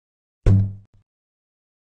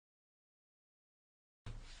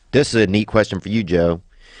This is a neat question for you, Joe.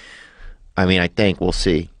 I mean, I think we'll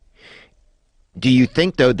see. Do you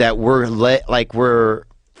think though that we're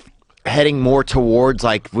heading more towards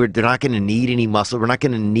they're not going to need any muscle? We're not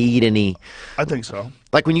going to need any. I think so.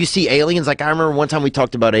 Like when you see aliens, like I remember one time we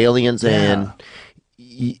talked about aliens and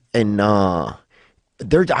sometimes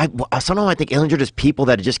I think aliens are just people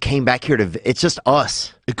that just came back here it's just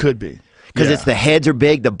us. It could be. Because it's the heads are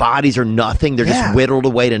big, the bodies are nothing. They're just whittled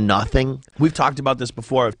away to nothing. We've talked about this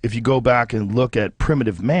before. If you go back and look at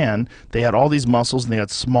primitive man, they had all these muscles and they had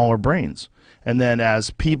smaller brains. And then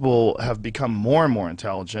as people have become more and more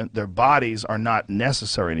intelligent, their bodies are not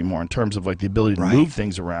necessary anymore in terms of like the ability to move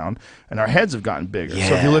things around, and our heads have gotten bigger.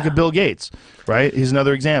 So if you look at Bill Gates, right? He's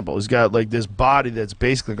another example. He's got like this body that's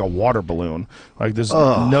basically like a water balloon. Like there's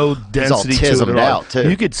no density to it at all. Too.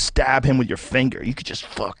 You could stab him with your finger. You could just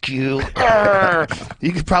fuck you.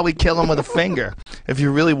 You could probably kill him with a finger if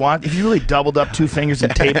you really want. If you really doubled up 2 fingers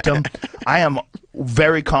and taped him, I am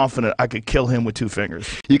very confident I could kill him with 2 fingers.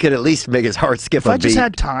 You could at least make his heart skip a beat. If I just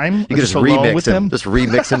had time, you could just remix him. Just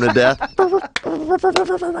remix him to death.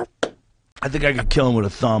 I think I could kill him with a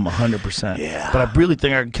thumb 100%. Yeah. But I really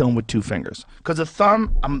think I could kill him with 2 fingers. Because a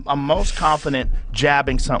thumb, I'm most confident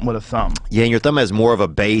jabbing something with a thumb. Yeah, and your thumb has more of a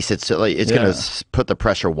base. It's going to put the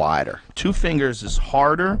pressure wider. 2 fingers is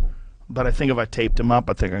harder, but I think if I taped him up,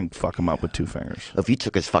 I think I can fuck him up with 2 fingers. If you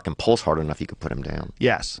took his fucking pulse hard enough, you could put him down.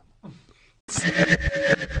 Yes.